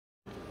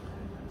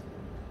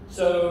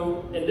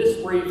So in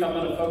this brief, I'm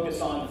going to focus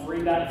on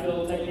 3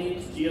 backfill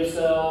techniques: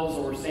 geocells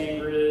or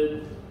sand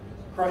grid,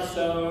 crushed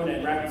stone,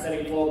 and rapid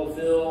setting flowable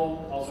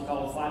fill, also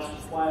called flash and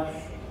splash.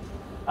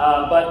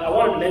 But I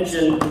wanted to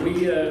mention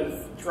we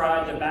have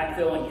tried to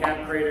backfill and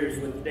cap craters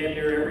with damn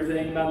near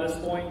everything by this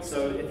point.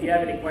 So if you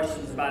have any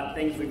questions about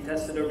things we've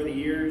tested over the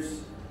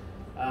years,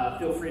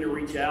 feel free to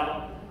reach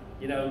out.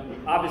 You know,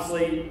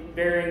 obviously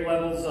varying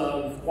levels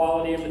of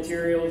quality of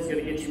material is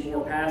going to get you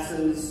more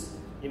passes.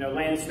 You know,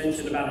 Lance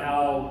mentioned about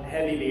how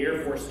heavy the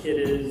Air Force kit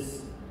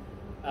is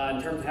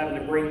in terms of having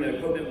to bring the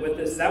equipment with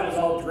us. That was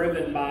all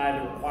driven by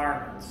the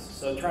requirements.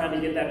 So trying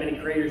to get that many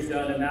craters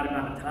done in that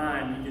amount of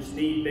time, you just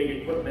need big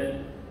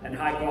equipment and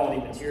high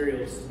quality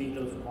materials to meet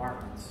those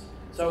requirements.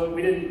 So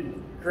we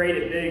didn't create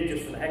it big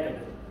just for the heck of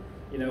it.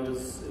 You know, it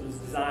was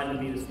designed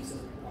to meet a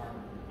specific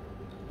requirement.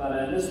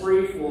 But in this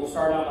brief, we'll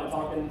start out by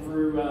talking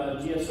through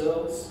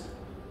geocells.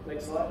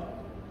 Next slide.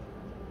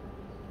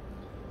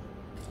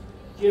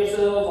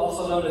 Geocells,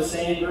 also known as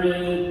sand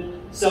grid,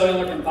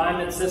 cellular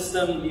confinement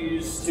system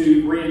used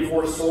to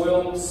reinforce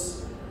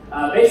soils.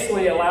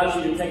 Basically allows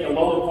you to take a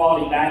lower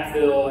quality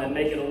backfill and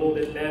make it a little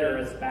bit better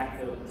as a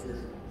backfill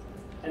material.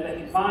 And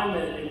the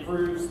confinement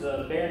improves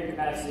the bearing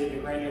capacity of the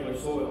granular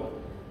soil.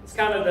 It's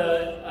kind of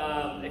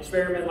the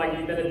experiment like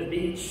you've been at the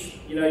beach.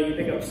 You know, you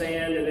pick up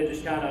sand and it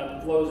just kind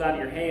of flows out of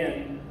your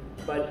hand,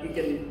 but you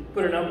can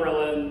put an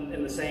umbrella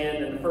in the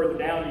sand, and the further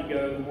down you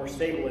go, the more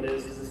stable it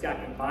is because it's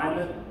got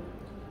confinement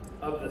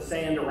of the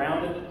sand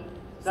around it.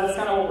 So that's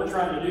kind of what we're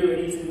trying to do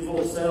in each of these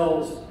little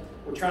cells.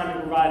 We're trying to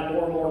provide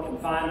more and more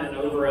confinement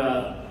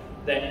over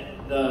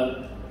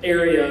the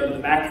area of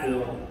the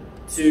backfill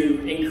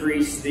to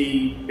increase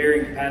the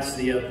bearing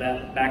capacity of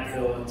that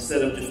backfill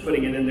instead of just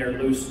putting it in there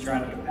loose and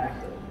trying to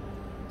compact it.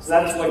 So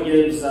that's what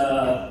gives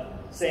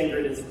sand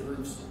grid its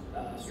improved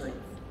strength.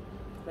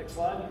 Next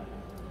slide.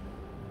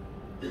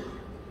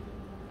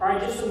 All right,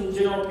 just some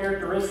general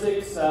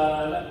characteristics.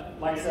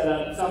 Like I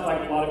said, it sounds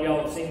like a lot of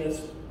y'all have seen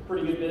this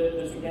pretty good bit,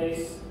 just in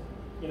case.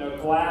 You know,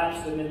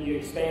 collapsed, and then you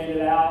expand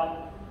it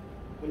out.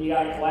 When you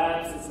got it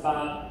collapsed, it's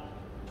about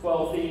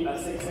 12 feet by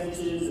 6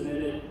 inches, and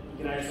then you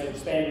can actually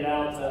expand it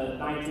out to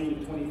 19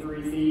 to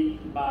 23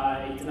 feet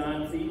by 8 to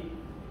 9 feet.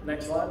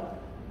 Next slide.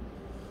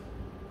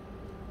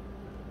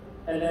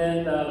 And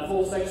then the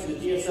full section of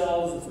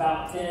geocells is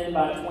about 10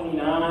 by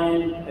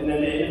 29, and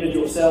then the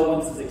individual cell,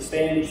 once it's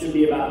expanded, should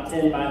be about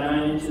 10 by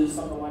 9 inches,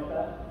 something like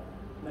that.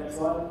 Next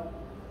slide.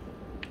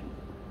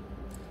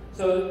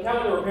 So kind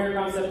of the repair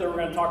concept that we're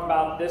going to talk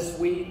about this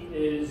week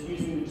is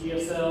using the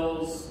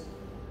geocells.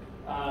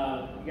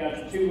 You got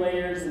your 2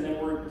 layers, and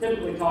then we're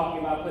typically talking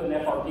about putting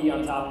FRP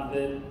on top of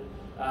it,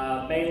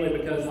 mainly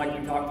because, like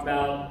we talked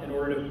about, in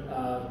order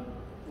to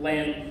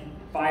land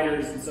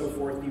fighters and so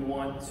forth, you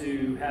want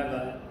to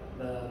have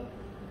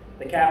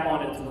the cap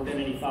on it to prevent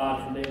any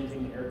fog from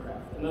damaging the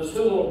aircraft. And those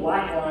 2 little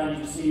black lines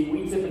you see,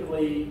 we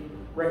typically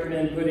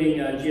recommend putting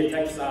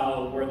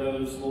geotextile where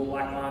those little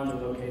black lines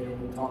are located,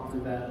 and we'll talk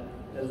through that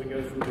as we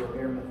go through the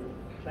repair method.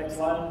 Next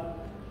slide.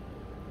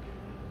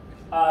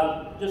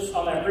 Just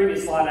on that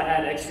previous slide, I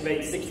had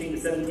excavate 16 to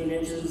 17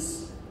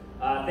 inches.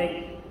 I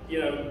think, you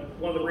know,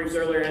 one of the briefs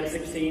earlier had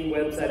 16,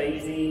 Webb's at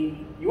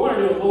 18. You want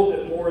to do a little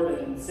bit more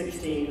than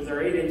 16 because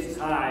they're 8 inches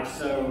high,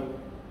 so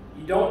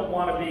you don't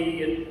want to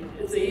be,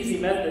 it's an easy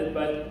method,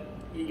 but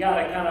you got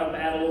to kind of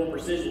add a little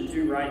precision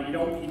too, right? You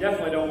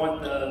definitely don't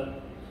want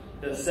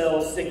the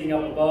cells sticking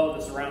up above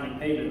the surrounding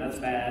pavement. That's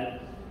bad.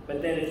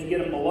 But then if you get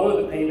them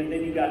below the pavement,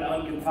 then you've got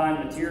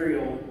unconfined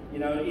material. You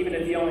know, even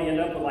if you only end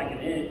up with like an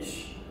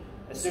inch,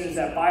 as soon as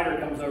that fighter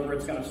comes over,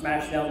 it's going to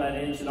smash down that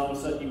inch, and all of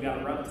a sudden you've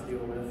got a rut to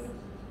deal with.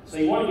 So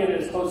you want to get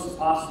it as close as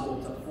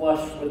possible to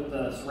flush with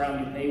the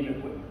surrounding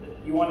pavement.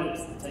 You want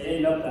it to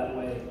end up that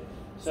way.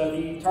 So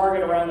if you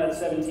target around that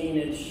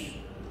 17-inch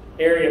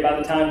area, by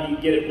the time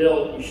you get it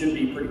built, you should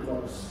be pretty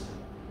close.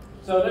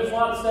 So there's a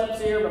lot of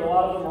steps here, but a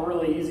lot of them are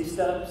really easy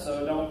steps,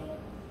 so don't,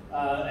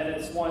 and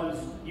it's ones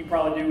you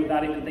probably do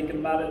without even thinking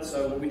about it,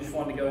 so we just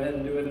wanted to go ahead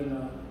and do it in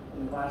the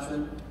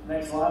classroom.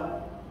 Next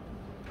slide.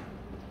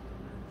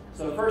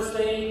 So the first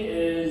thing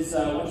is,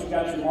 once you've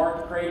got your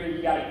marked crater,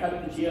 you got to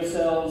cut the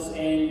geocells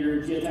and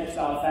your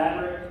geotextile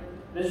fabric.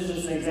 This is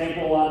just an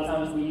example. A lot of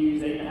times we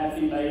use 8.5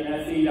 feet by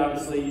 8.5 feet.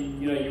 Obviously,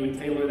 you know, you would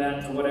tailor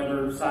that to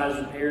whatever size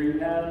repair you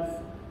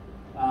have.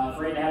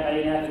 For 8.5 by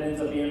 8.5, it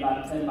ends up being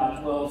about 10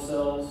 by 12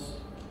 cells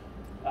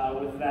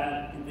with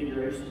that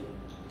configuration.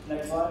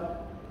 Next slide.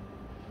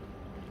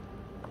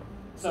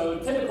 So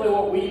typically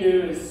what we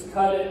do is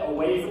cut it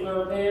away from the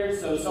repair,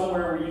 so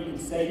somewhere where you can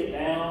stake it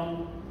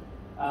down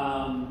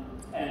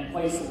and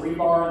place some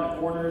rebar in the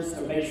corners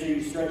to make sure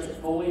you stretch it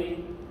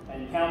fully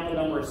and count the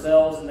number of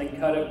cells and then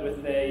cut it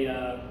with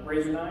a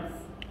razor knife.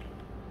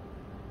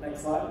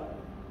 Next slide.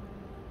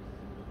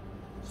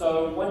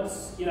 So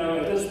once, you know,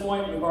 at this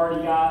point we've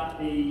already got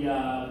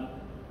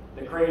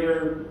the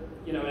crater,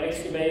 you know,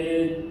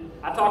 excavated.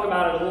 I talk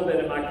about it a little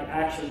bit in my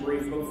compaction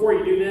brief, but before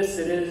you do this,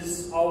 it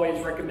is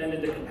always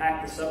recommended to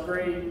compact the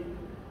subgrade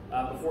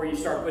before you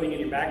start putting in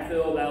your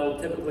backfill. That'll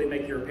typically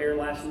make your repair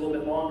last a little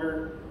bit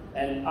longer.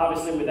 And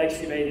obviously with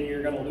excavating,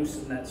 you're going to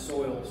loosen that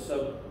soil.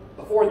 So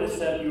before this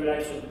step, you would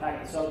actually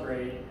compact the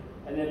subgrade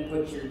and then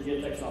put your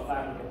geotextile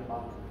fabric at the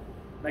bottom.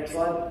 Next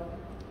slide.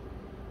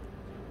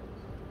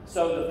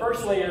 So the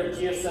first layer of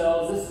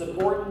geocels, this is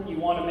important. You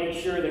want to make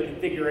sure the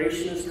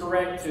configuration is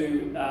correct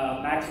to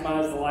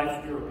maximize the life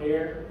of your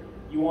repair.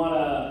 You want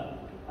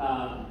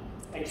to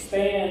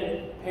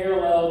expand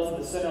parallel to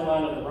the center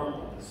line of the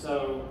rumbling.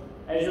 So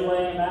as you're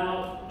laying them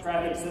out,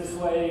 traffic's this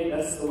way,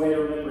 that's the way to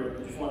remember it.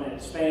 You just want to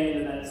expand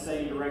in that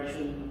same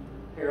direction,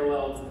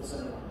 parallel to the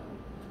center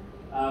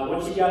line.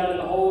 Once you got it in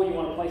the hole, you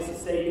want to place a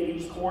stake in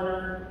each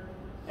corner,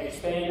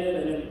 expand it,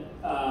 and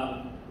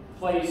then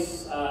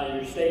place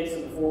your stakes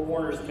in the four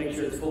corners to make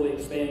sure it's fully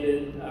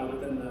expanded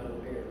within the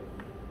repair.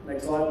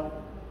 Next slide.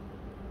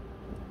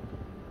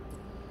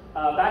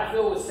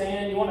 Backfill with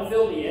sand. You want to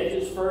fill the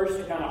edges first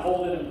to kind of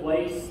hold it in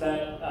place.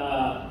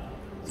 That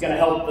is going to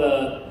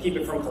help keep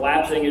it from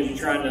collapsing as you're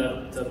trying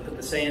to put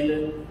the sand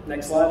in.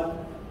 Next slide.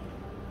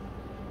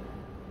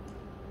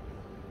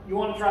 You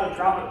want to try to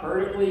drop it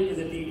vertically, because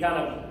if you kind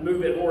of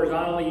move it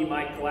horizontally, you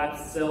might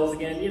collapse the cells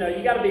again. You know,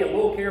 you got to be a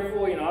little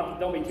careful. You know,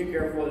 don't be too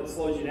careful that it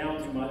slows you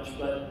down too much,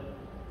 but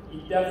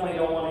you definitely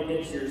don't want to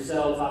get your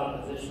cells out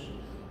of position.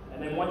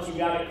 And then once you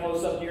got it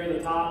close up near the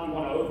top, you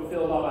want to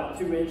overfill by about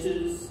 2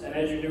 inches. And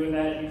as you're doing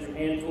that, use your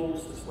hand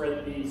tools to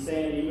spread the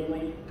sand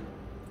evenly.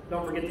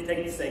 Don't forget to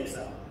take the stakes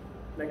out.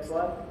 Next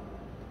slide.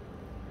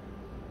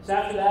 So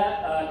after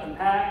that,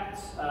 compact.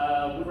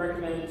 We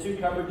recommend 2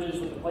 coverages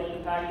with the plate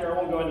compactor. I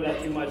won't go into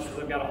that too much because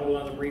I've got a whole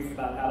other brief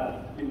about how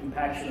to do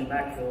compaction and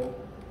backfill.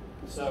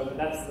 So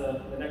that's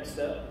the next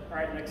step. All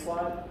right, next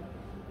slide.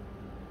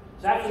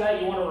 So after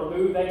that, you want to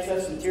remove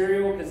excess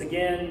material because,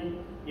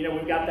 again, you know,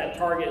 we've got that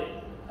target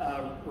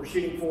we're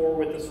shooting for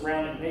with the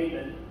surrounding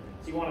pavement.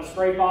 So you want to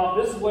scrape off.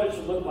 This is what it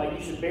should look like.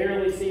 You should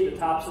barely see the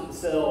tops of the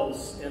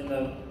cells in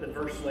the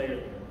first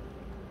layer.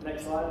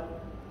 Next slide.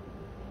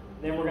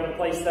 Then we're going to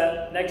place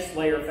that next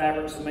layer of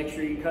fabric, so make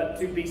sure you cut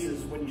 2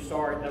 pieces when you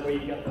start. That way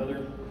you got the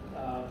other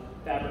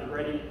fabric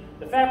ready.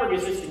 The fabric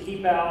is just to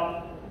keep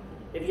out,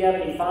 if you have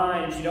any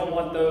fines, you don't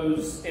want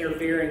those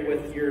interfering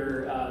with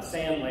your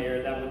sand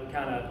layer. That would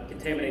kind of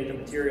contaminate the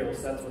materials.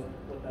 So that's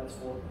what that's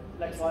for.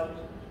 Next slide.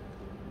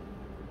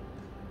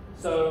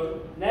 So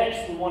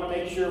next, we want to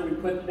make sure we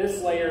put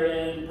this layer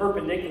in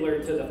perpendicular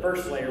to the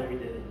first layer we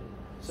did.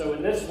 So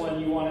in this one,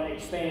 you want to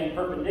expand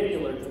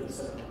perpendicular to the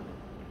center.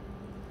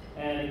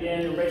 And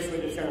again, we're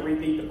basically just going to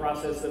repeat the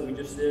process that we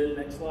just did.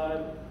 Next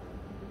slide.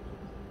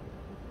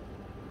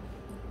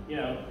 You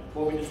know,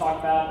 what we just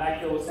talked about,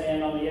 backfill with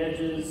sand on the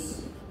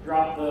edges,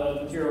 drop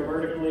the material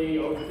vertically,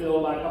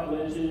 overfill by a couple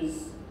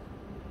inches,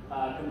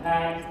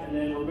 compact, and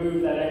then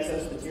remove that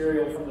excess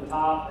material from the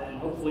top, and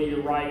hopefully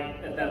you're right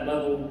at that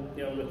level,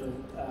 you know, with the,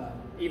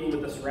 even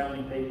with the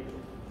surrounding pavement.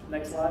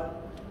 Next slide.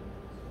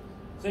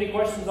 So any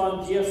questions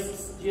on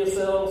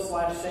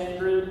GSL/sand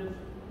grid?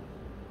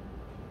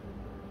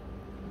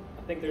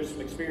 I think there's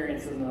some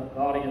experience in the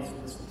audience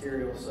with this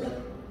material, so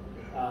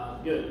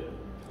good.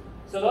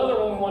 So the other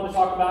one we wanted to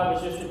talk about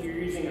was just if you're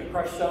using a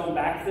crushed stone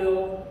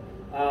backfill.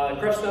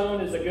 Crushed stone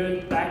is a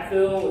good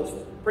backfill. It's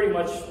pretty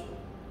much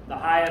the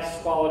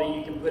highest quality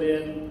you can put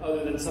in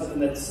other than something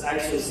that's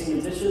actually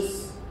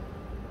cementitious.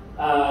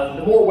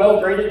 The more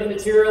well-graded the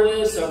material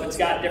is, so if it's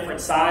got different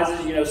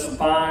sizes, you know, some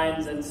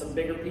fines and some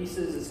bigger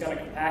pieces, it's going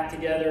to compact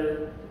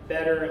together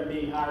better and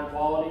be higher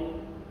quality.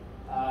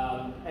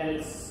 And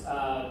it's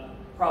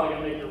probably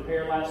going to make your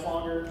repair last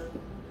longer.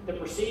 The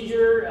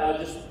procedure,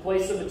 just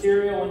place the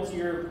material into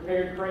your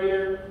prepared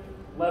crater,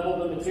 level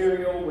the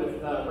material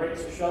with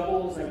rakes or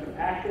shovels, and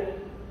compact it.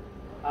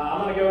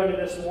 I'm going to go into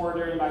this more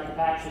during my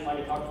compaction like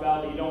I talked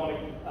about, but you don't want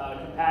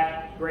to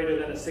compact greater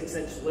than a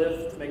 6-inch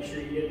lift to make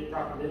sure you get the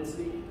proper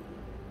density.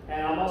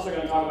 And I'm also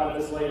going to talk about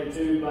this later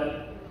too,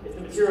 but if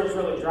the material is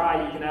really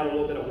dry, you can add a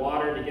little bit of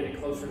water to get it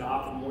closer to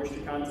optimal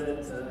moisture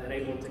content to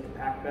enable it to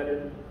compact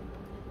better.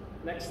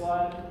 Next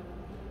slide.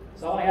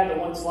 So I only had the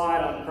one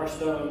slide on crushed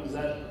stone. Does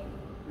that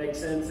make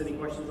sense? Any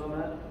questions on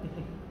that?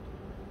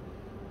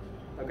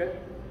 Okay.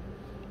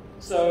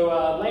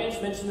 So Lance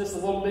mentioned this a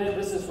little bit.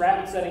 This is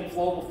rapid setting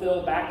flowable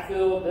fill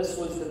backfill. This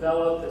was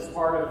developed as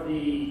part of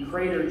the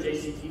Crater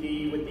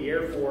JCTD with the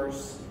Air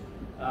Force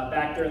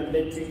back there in the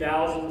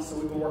mid-2000s. So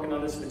we've been working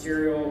on this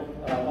material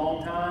a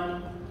long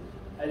time.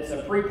 It's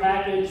a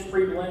pre-packaged,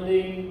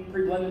 pre-blended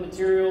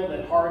material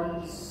that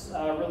hardens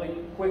really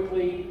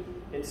quickly.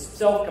 It's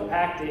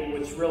self-compacting,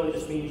 which really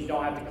just means you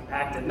don't have to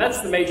compact it. And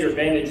that's the major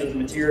advantage of the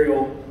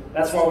material.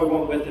 That's why we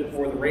went with it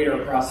for the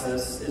radar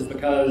process, is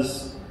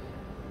because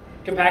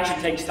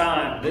compaction takes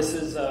time. This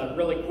is a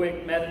really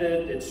quick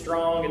method. It's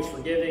strong, it's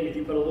forgiving. If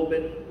you put a little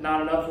bit,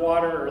 not enough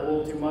water or a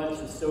little too much,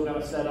 it's still going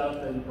to set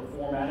up and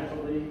perform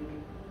adequately.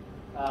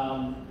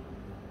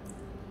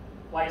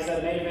 Like I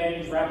said, main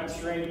advantage, rapid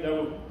strength,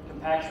 no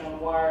compaction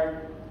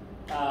required.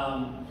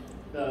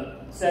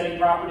 The setting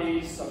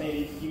properties, I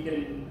mean, you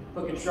can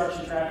put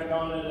construction traffic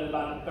on it in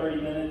about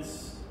 30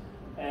 minutes.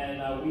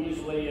 And we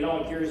usually, it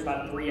only cures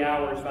about 3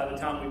 hours by the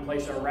time we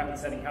place our rapid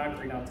setting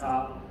concrete on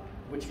top.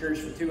 which cures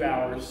for 2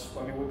 hours.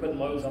 I mean, we're putting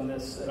loads on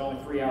this at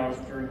only 3 hours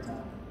of curing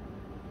time.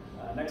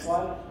 Next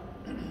slide.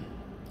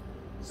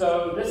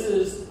 So this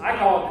is, I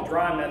call it the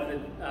dry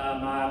method.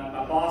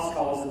 My boss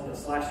calls it the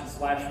slash and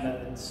splash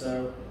method.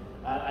 So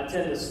I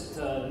tend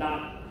to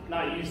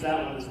not use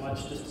that one as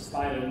much, just to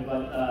spite him.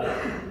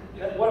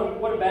 But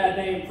what a bad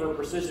name for a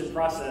precision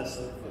process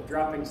of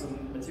dropping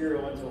some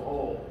material into a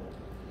hole.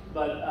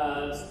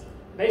 But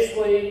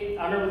basically,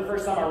 I remember the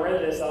first time I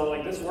read this, I was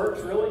like, this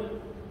works really?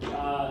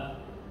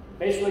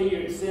 Basically, you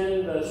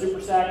extend the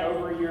super sack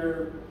over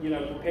your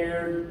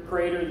prepared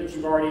crater that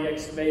you've already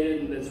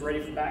excavated and that's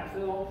ready for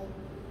backfill.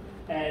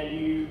 And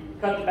you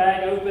cut the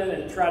bag open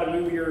and try to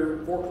move your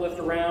forklift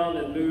around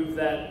and move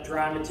that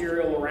dry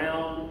material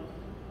around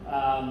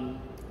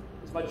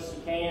as much as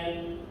you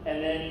can.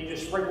 And then you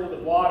just sprinkle it with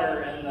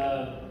water, and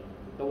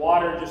the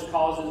water just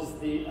causes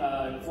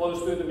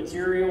flows through the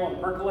material and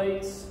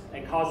percolates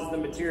and causes the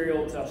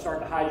material to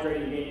start to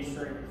hydrate and gain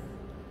strength.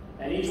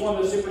 And each one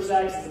of those super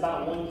sacks is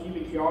about 1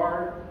 cubic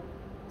yard.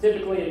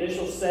 Typically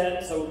initial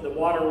set, so the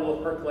water will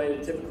have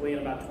percolated typically in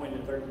about 20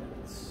 to 30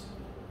 minutes.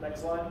 Next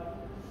slide.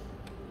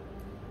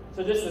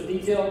 So just the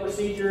detailed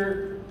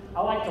procedure.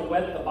 I like to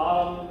wet the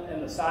bottom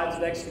and the sides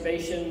of the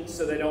excavation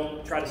so they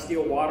don't try to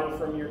steal water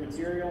from your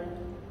material.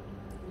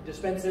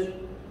 Dispense it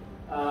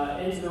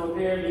into the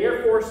repair. The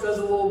Air Force does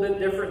a little bit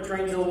different,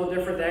 trains a little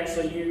different. They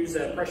actually use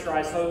a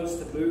pressurized hose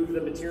to move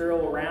the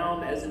material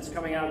around as it's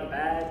coming out of the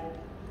bag.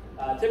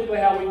 Typically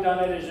how we've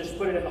done it is just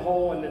put it in the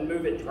hole and then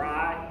move it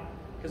dry,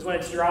 because when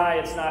it's dry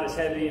it's not as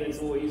heavy and it's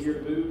a little easier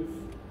to move.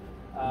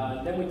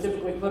 Then we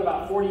typically put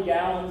about 40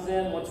 gallons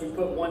in once we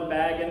put one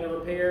bag in the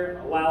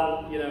repair.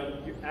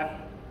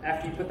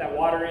 After you put that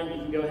water in,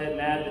 you can go ahead and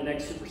add the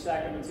next super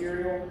sack of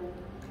material.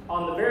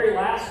 On the very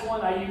last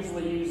one, I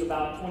usually use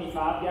about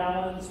 25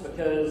 gallons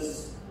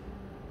because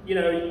you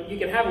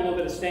can have a little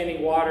bit of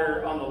standing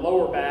water on the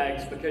lower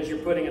bags because you're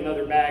putting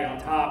another bag on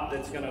top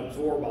that's going to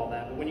absorb all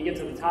that. But when you get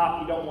to the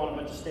top, you don't want a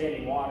bunch of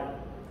standing water.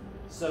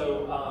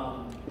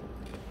 So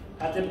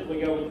I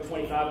typically go with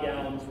 25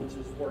 gallons, which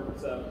has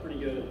worked pretty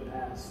good in the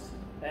past.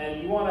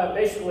 And you want to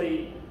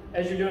basically,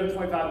 as you're doing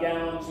 25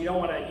 gallons, you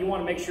want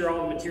to make sure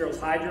all the material's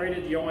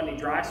hydrated. You don't want any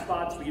dry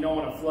spots, but you don't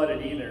want to flood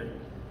it either.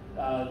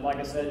 Like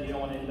I said, you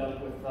don't want to end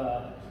up with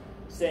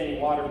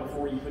standing water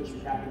before you put your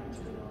capping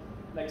material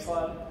on. Next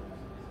slide.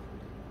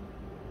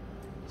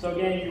 So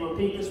again, you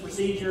repeat this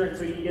procedure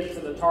until you get to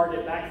the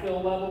target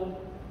backfill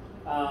level.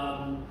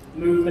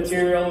 Move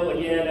material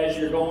again as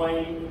you're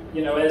going,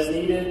 as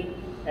needed.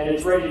 And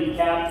it's ready to be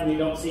capped when you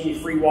don't see any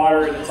free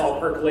water and it's all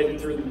percolating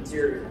through the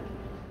material.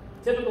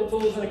 Typical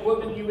tools and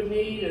equipment you would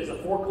need is a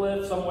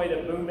forklift, some way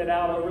to boom it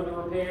out over the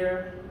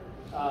repair,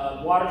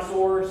 water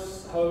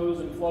source, hose,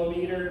 and flow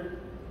meter.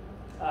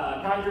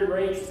 Concrete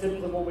rakes,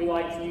 typically what we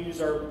like to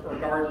use are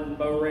garden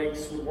bow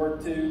rakes would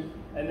work too,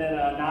 and then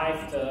a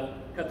knife to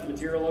cut the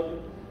material open.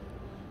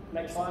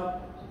 Next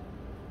slide.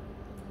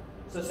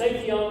 So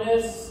safety on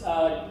this,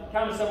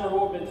 kind of similar to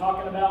what we've been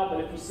talking about,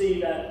 but if you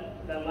see that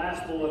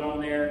last bullet on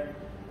there,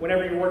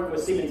 whenever you're working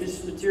with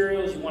cementitious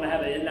materials, you want to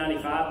have an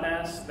N95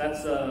 mask.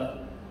 That's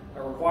a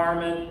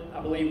requirement, I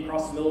believe,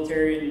 across the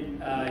military.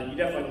 You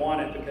definitely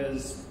want it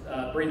because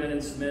breathing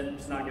in cement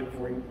is not good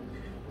for you.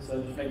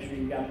 So just make sure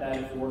you got that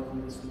if you're working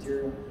with this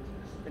material.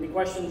 Any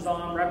questions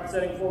on rapid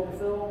setting for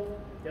refill?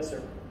 Yes,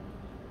 sir.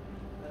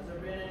 Has there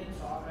been any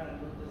talk on a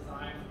new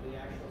design for the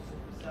actual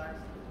super sacks?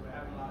 We're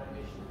having a lot of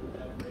issues with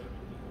them breaking.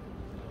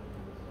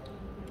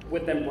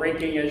 With them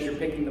breaking as you're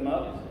picking them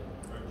up?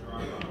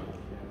 Dry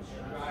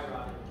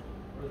rot.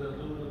 Or the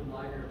aluminum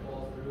liner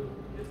falls through,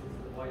 gets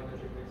into the white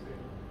metric mixer.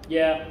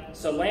 Yeah,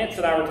 so Lance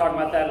and I were talking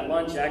about that at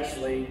lunch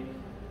actually.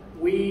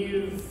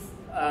 We've,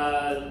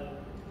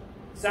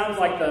 sounds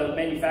like the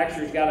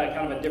manufacturer's got a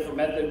kind of a different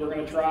method we're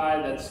going to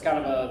try that's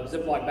kind of a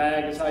Ziploc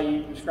bag is how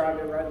you described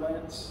it, right,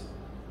 Lance?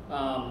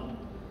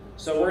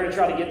 So we're going to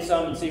try to get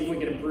some and see if we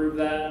can improve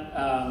that.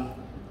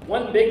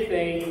 One big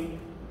thing,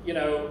 these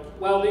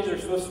are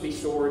supposed to be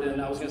stored,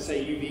 and I was going to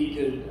say UV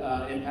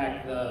could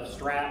impact the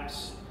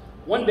straps.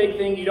 One big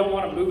thing, you don't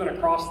want them moving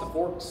across the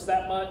forks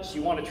that much.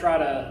 You want to try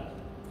to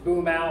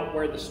boom out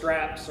where the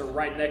straps are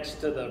right next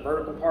to the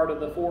vertical part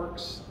of the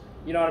forks.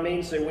 You know what I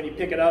mean? So when you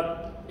pick it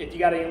up, if you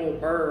got any little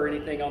burr or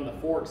anything on the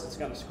forks, it's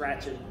going to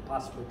scratch it and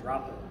possibly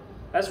drop it.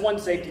 That's one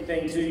safety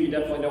thing too. You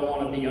definitely don't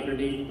want to be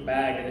underneath the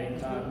bag at any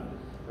time,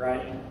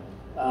 right?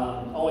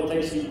 Only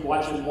takes you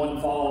watching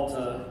one fall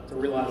to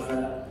realize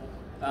that.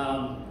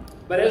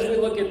 But as we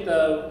look at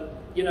the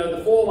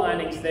foil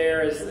linings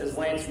there, as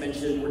Lance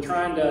mentioned, we're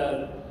trying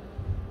to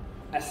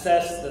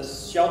assess the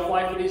shelf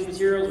life of these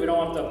materials. We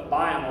don't have to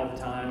buy them all the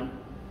time,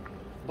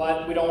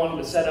 but we don't want them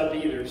to set up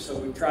either. So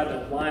we've tried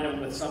to line them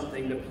with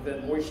something to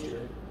prevent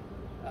moisture.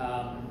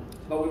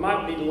 But we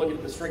might need to look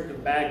at the strength of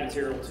the bag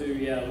material too.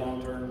 Yeah,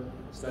 long-term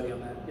study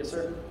on that. Yes,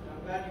 sir?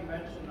 I'm glad you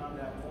mentioned on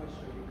that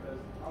moisture because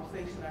I'm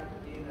stationed at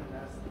the dean, and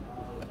that's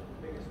the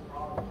biggest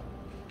problem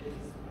is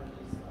when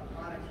these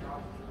chronic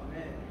drops come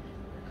in,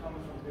 they're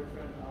coming from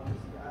different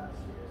obviously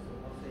atmospheres. So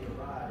once they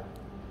arrive,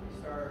 we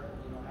start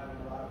having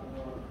a lot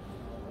more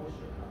moisture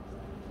moisture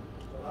content.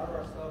 So a lot of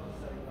our stuff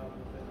is setting up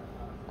within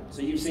our content.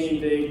 So you've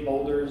seen big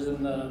boulders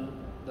in the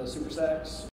super sacks?